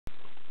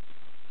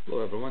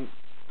Hello everyone.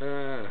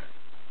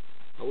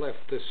 I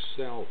left this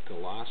cell to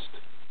last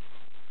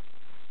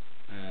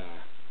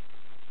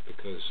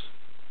because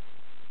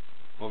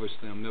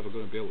obviously I'm never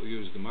going to be able to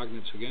use the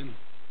magnets again.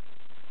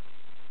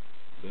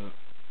 There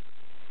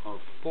are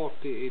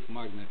 48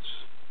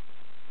 magnets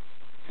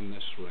in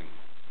this ring,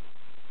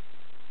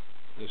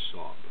 this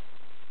ORB.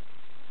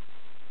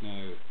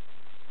 Now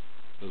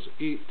there's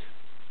 8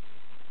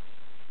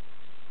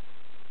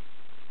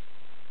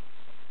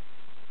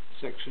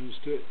 sections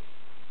to it.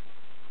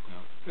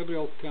 Now every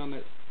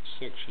alternate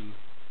section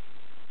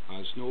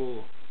has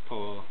no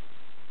power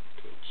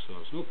to it, so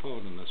there's no power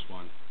in this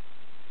one,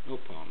 no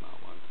power in that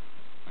one.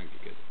 I think you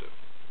get the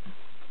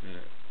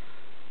drift.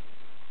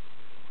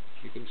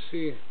 You can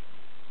see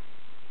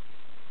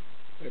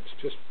it's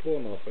just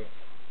pulling off it.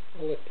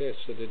 All the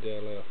tests I did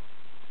earlier,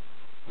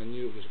 I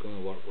knew it was going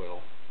to work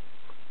well.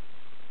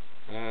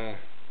 I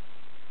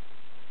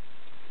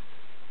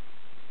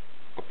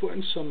put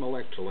in some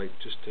electrolyte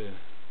just to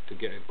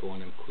get it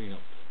going and clean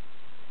up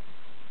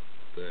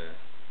the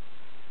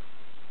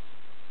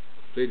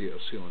radiator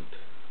sealant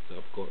that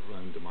I've got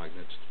around the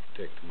magnets to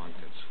protect the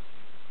magnets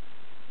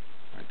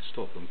and to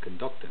stop them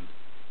conducting.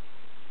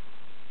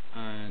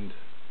 And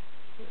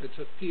it's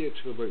a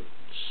pH of about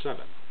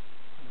 7,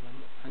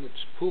 and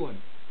it's pulling,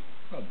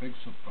 not a big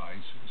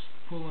surprise, it's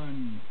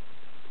pulling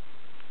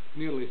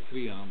nearly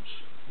 3 amps.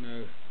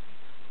 Now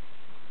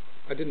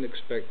I didn't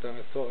expect that.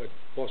 I thought it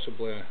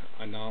possibly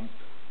an amp,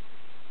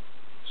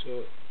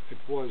 so it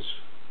was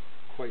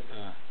quite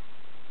a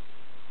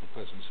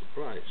pleasant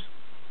surprise.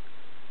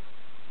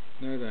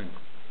 Now then,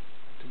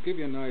 to give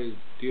you an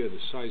idea of the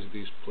size of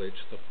these plates,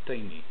 they're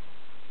tiny.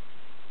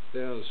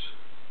 There's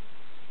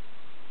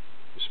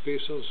the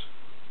spacers,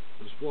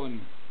 there's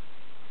one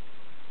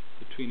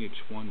between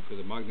each one where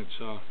the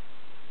magnets are,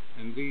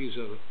 and these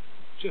are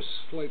just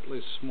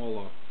slightly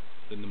smaller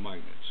than the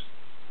magnets.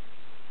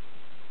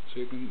 So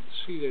you can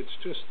see that it's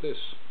just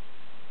this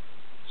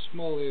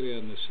small area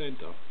in the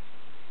center.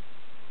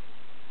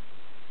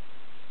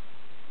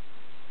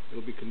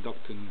 It'll be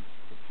conducting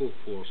the full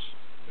force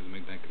of the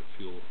magnetic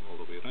field all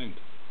the way around.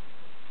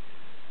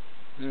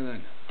 Now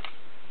then,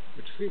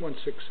 it's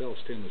 316L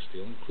stainless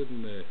steel,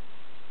 including the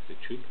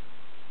tube.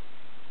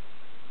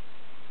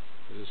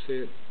 As I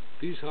say,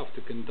 these have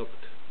to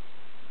conduct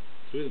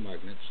through the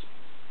magnets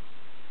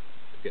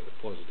to get the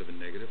positive and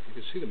negative. You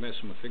can see the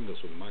mess of my fingers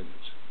with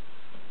magnets.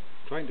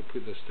 Trying to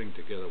put this thing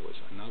together was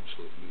an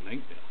absolute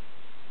nightmare.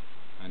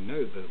 And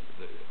now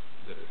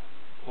the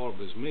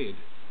ORB is made,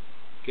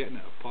 getting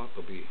it apart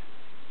will be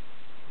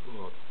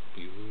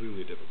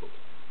really difficult.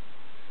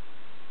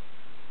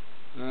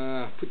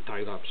 Put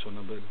tie wraps on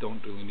them, but I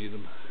don't really need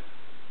them.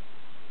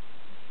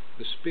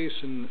 The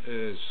spacing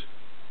is,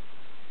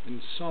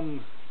 in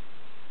some,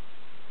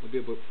 it'll be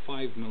about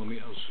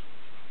 5mm,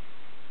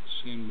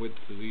 same width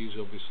to these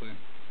obviously,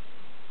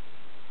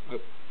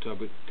 up to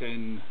about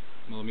 10mm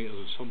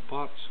in some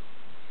parts,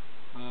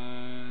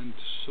 and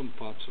some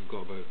parts have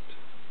got about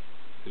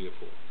 3 or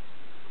 4.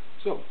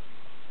 So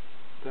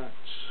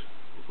that's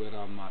where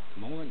I'm at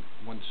the moment.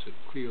 Once it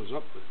clears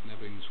up and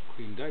everything's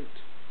cleaned out,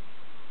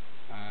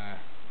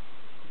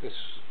 this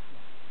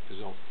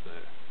is off the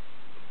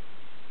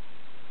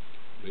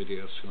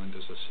radiator sealant,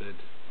 as I said.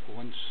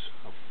 Once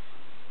I've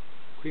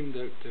cleaned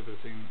out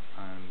everything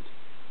and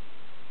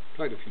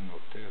tried a few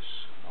more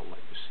tests, I'll let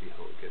you see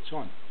how it gets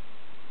on.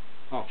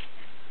 Oh,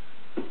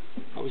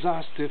 I was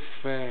asked if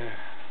the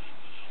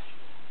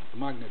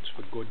magnets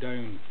would go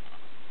down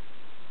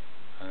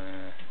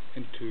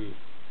into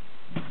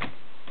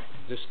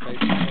this type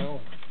of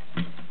cell.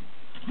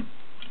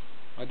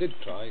 I did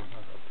try. I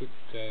put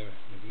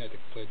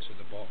magnetic plates at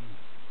the bottom.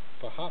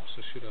 Perhaps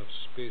I should have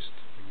spaced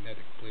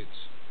magnetic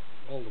plates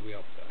all the way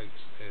up the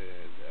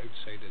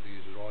outside of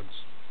these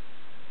rods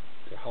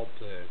to help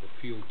the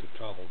field to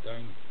travel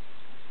down.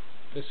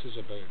 This is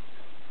about,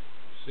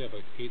 say,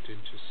 about 8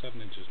 inches,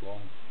 7 inches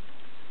long,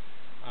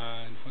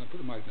 and when I put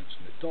the magnets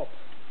on the top,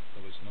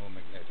 there was no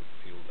magnetic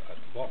field at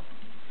the bottom.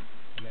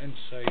 On the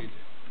inside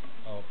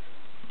of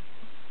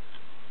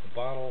the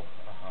barrel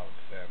I have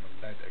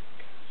magnetic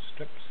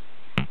strips,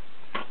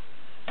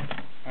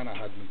 and I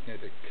had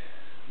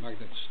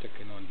magnets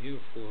sticking on here,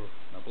 4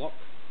 in a block,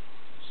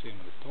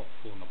 same on the top,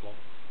 4 in a block.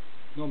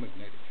 No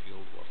magnetic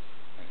field worth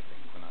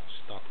anything when I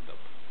started up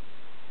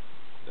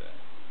the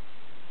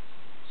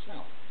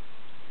cell.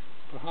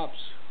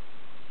 Perhaps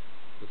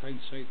with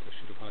hindsight I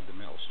should have had the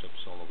metal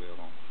strips all the way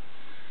along.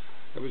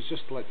 It was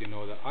just to let you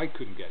know that I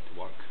couldn't get to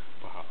work,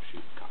 perhaps you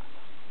can.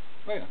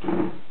 Right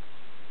then.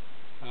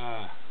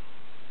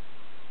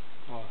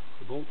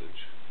 The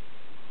voltage.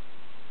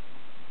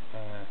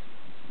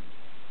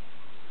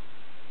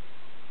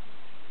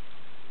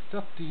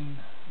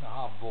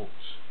 13.5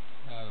 volts.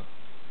 Now,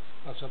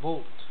 as a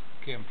volt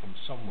came from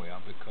somewhere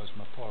because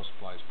my power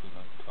supply is putting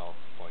on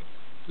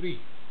 12.3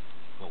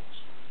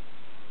 volts.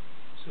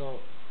 So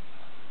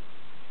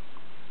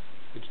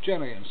it's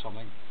generating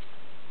something.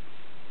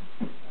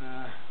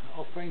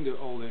 I'll find out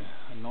all the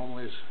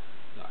anomalies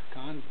that I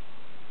can.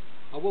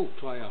 I will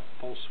try a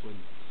pulse width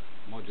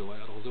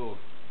modulator, although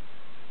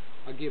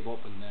I gave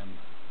up on them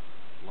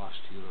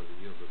last year or the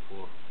year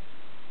before.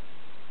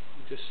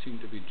 They just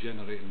seemed to be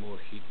generating more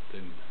heat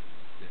than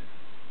the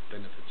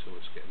benefits I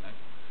was getting out.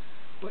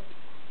 But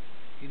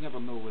you never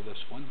know with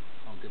this one.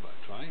 I'll give it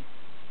a try.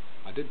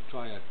 I did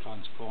try a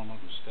transformer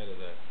instead of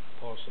the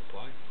power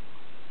supply,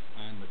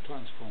 and the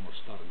transformer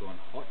started going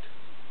hot,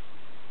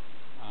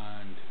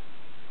 and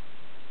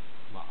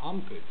my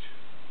ampage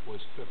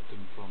was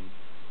drifting from,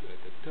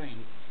 at the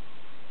time,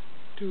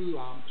 2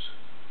 amps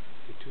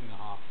to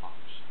 2.5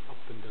 amps, up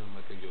and down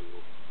like a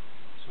yo-yo.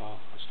 So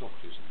I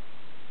stopped using it.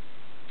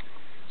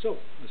 So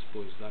I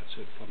suppose that's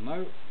it for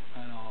now,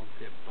 and I'll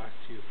get back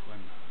to you when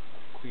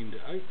I've cleaned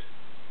it out,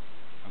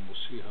 and we'll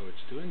see how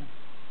it's doing.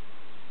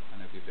 And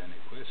if you've any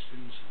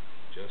questions,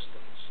 just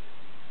ask.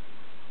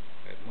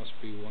 It must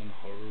be one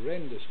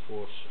horrendous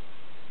force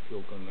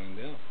field going around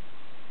there.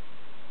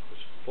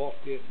 There's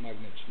 48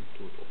 magnets in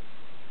total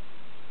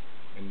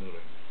in the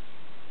ring.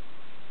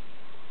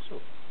 So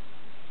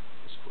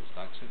I suppose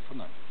that's it for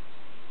now.